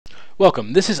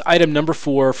Welcome. This is item number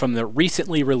 4 from the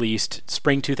recently released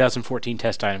Spring 2014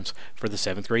 test items for the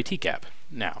 7th grade TCAP,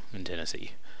 now in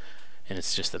Tennessee. And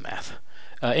it's just the math.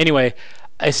 Anyway,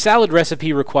 a salad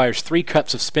recipe requires 3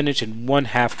 cups of spinach and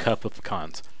 1/2 cup of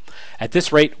pecans. At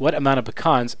this rate, what amount of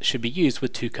pecans should be used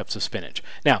with 2 cups of spinach?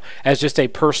 Now, as just a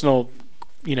personal,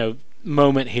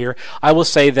 moment here, I will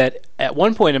say that at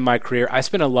one point in my career, I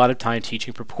spent a lot of time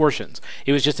teaching proportions.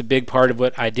 It was just a big part of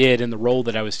what I did in the role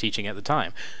that I was teaching at the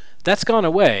time. That's gone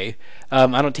away.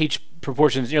 I don't teach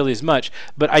proportions nearly as much,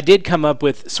 but I did come up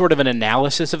with sort of an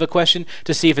analysis of a question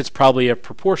to see if it's probably a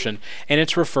proportion, and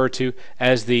it's referred to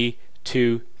as the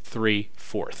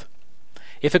 2/3/4.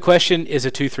 If a question is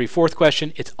a 2/3/4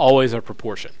 question, it's always a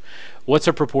proportion. What's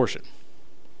a proportion?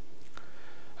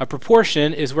 A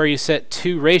proportion is where you set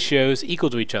 2 ratios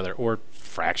equal to each other, or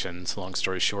fractions, long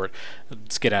story short.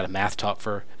 Let's get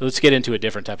into a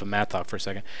different type of math talk for a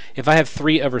second. If I have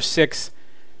 3/6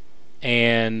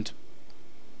 and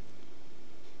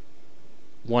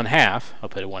 1/2, I'll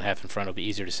put a 1/2 in front, it'll be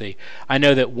easier to see. I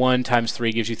know that 1 times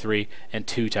 3 gives you 3, and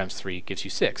 2 times 3 gives you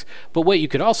 6. But what you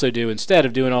could also do, instead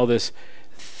of doing all this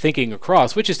thinking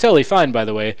across, which is totally fine, by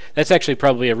the way, that's actually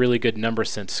probably a really good number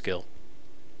sense skill.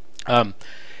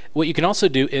 What you can also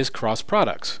do is cross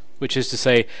products, which is to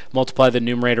say multiply the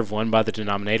numerator of one by the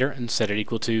denominator and set it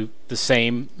equal to the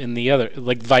same in the other,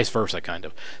 like vice versa kind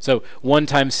of. So 1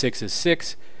 times 6 is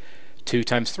 6, 2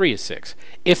 times 3 is 6.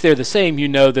 If they're the same, you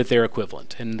know that they're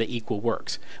equivalent and the equal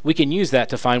works. We can use that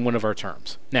to find one of our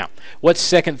terms. Now, what's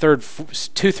second, third,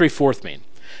 2/3/4 mean?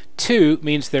 2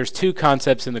 means there's 2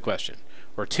 concepts in the question,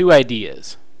 or 2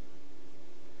 ideas,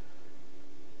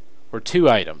 or 2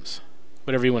 items,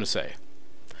 whatever you want to say.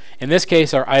 In this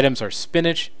case, our items are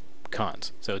spinach,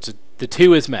 pecans. So the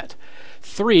 2 is met.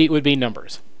 3 would be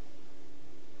numbers.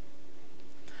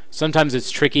 Sometimes it's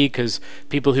tricky because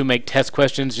people who make test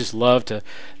questions just love to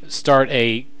start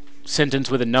a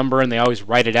sentence with a number and they always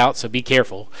write it out, so be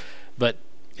careful. But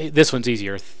this one's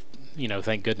easier,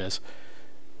 thank goodness.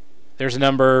 There's a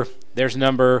number, there's a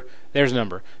number, there's a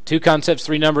number. 2 concepts,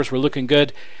 3 numbers, we're looking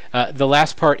good. The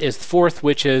last part is fourth,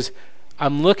 which is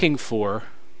I'm looking for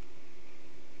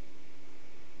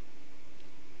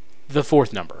the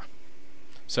 4th number.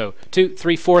 So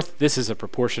 2/3/4, this is a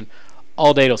proportion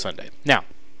all day till Sunday. Now,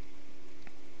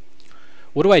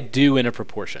 what do I do in a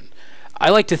proportion? I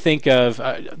like to think of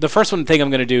the first thing I'm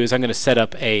going to do is I'm going to set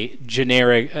up a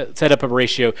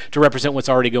ratio to represent what's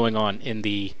already going on in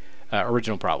the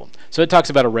original problem. So it talks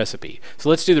about a recipe. So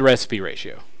let's do the recipe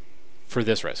ratio for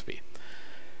this recipe.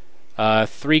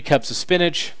 3 cups of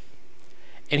spinach.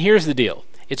 And here's the deal.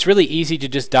 It's really easy to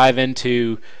just dive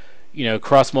into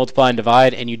cross multiply and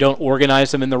divide, and you don't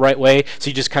organize them in the right way, so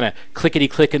you just kind of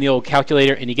clickety-click in the old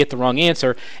calculator and you get the wrong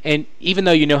answer, and even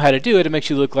though you know how to do it, it makes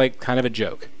you look like kind of a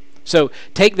joke. So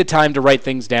take the time to write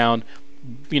things down.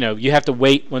 You have to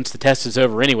wait once the test is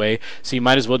over anyway, so you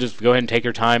might as well just go ahead and take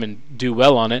your time and do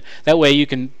well on it. That way you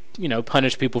can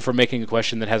punish people for making a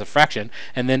question that has a fraction,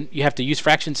 and then you have to use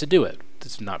fractions to do it.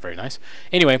 It's not very nice.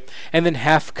 Anyway, and then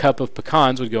 1/2 cup of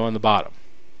pecans would go on the bottom.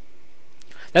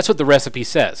 That's what the recipe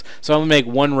says. So I'm going to make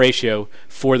one ratio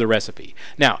for the recipe.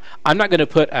 Now, I'm not going to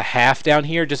put a 1/2 down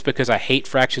here just because I hate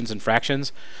fractions and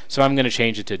fractions, so I'm going to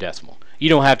change it to a decimal. You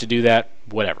don't have to do that,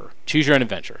 whatever. Choose your own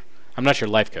adventure. I'm not your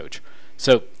life coach.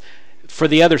 So for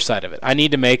the other side of it, I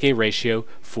need to make a ratio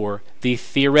for the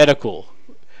theoretical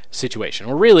situation,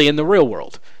 or really in the real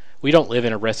world. We don't live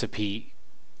in a recipe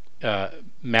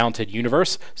mounted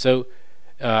universe, so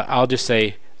I'll just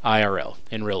say IRL,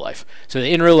 in real life. So the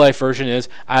in real life version is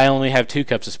I only have 2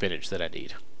 cups of spinach that I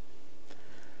need.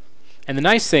 And the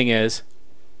nice thing is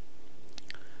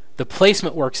the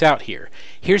placement works out here.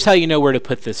 Here's how you know where to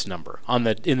put this number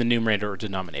in the numerator or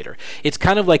denominator. It's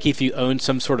kind of like if you own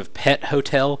some sort of pet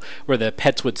hotel where the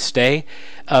pets would stay.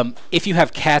 If you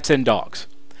have cats and dogs,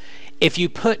 if you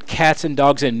put cats and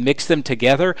dogs and mix them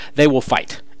together, they will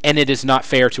fight. And it is not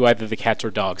fair to either the cats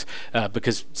or dogs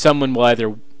because someone will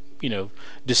either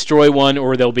destroy one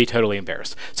or they'll be totally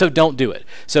embarrassed. So don't do it.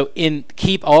 So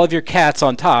keep all of your cats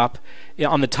on top,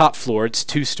 on the top floor, it's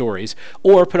 2 stories,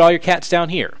 or put all your cats down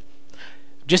here.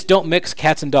 Just don't mix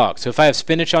cats and dogs. So if I have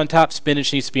spinach on top,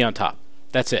 spinach needs to be on top.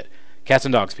 That's it. Cats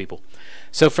and dogs, people.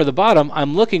 So for the bottom,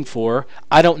 I'm looking for,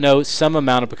 I don't know, some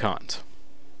amount of pecans.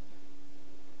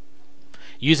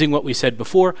 Using what we said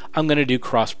before, I'm going to do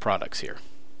cross products here.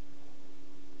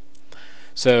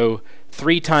 So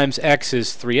 3 times x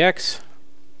is 3x.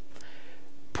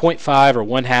 0.5 or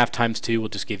 1/2 times 2 will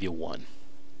just give you 1.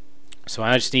 So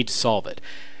I just need to solve it.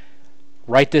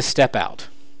 Write this step out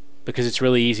because it's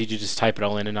really easy to just type it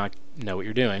all in and not know what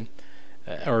you're doing.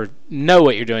 or know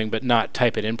what you're doing but not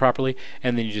type it in properly,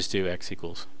 and then you just do x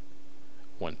equals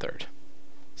 1/3.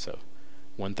 So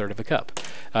 1/3 of a cup.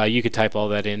 You could type all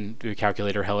that in to a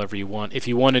calculator however you want. If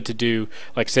you wanted to do,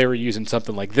 like say we're using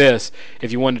something like this,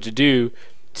 if you wanted to do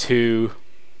 2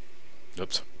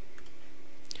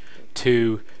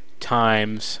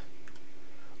 times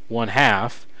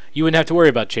 1/2, you wouldn't have to worry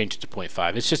about changing it to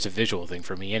 0.5. It's just a visual thing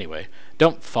for me anyway.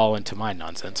 Don't fall into my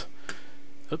nonsense.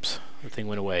 Oops, the thing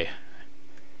went away.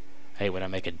 I hate when I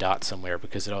make a dot somewhere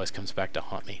because it always comes back to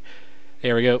haunt me.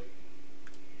 There we go.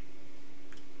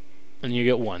 And you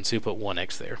get 1, so you put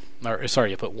 1x there. Or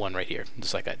sorry, you put 1 right here,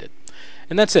 just like I did.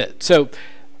 And that's it. So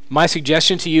my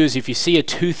suggestion to you is if you see a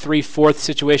 2, 3, 4th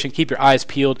situation, keep your eyes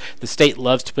peeled. The state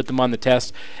loves to put them on the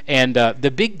test. And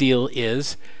the big deal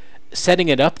is setting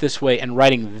it up this way and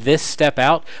writing this step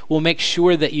out will make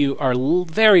sure that you are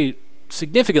very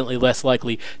significantly less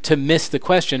likely to miss the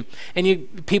question.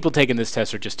 And people taking this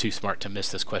test are just too smart to miss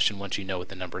this question once you know what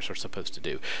the numbers are supposed to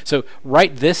do. So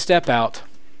write this step out,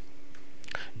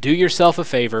 do yourself a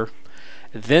favor,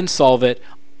 then solve it,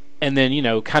 and then,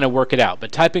 kind of work it out.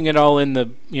 But typing it all in the,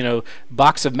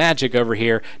 box of magic over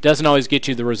here doesn't always get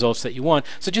you the results that you want.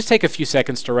 So just take a few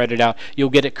seconds to write it out. You'll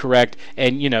get it correct.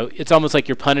 And, it's almost like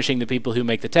you're punishing the people who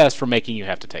make the test for making you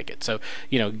have to take it. So,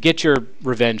 get your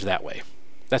revenge that way.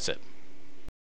 That's it.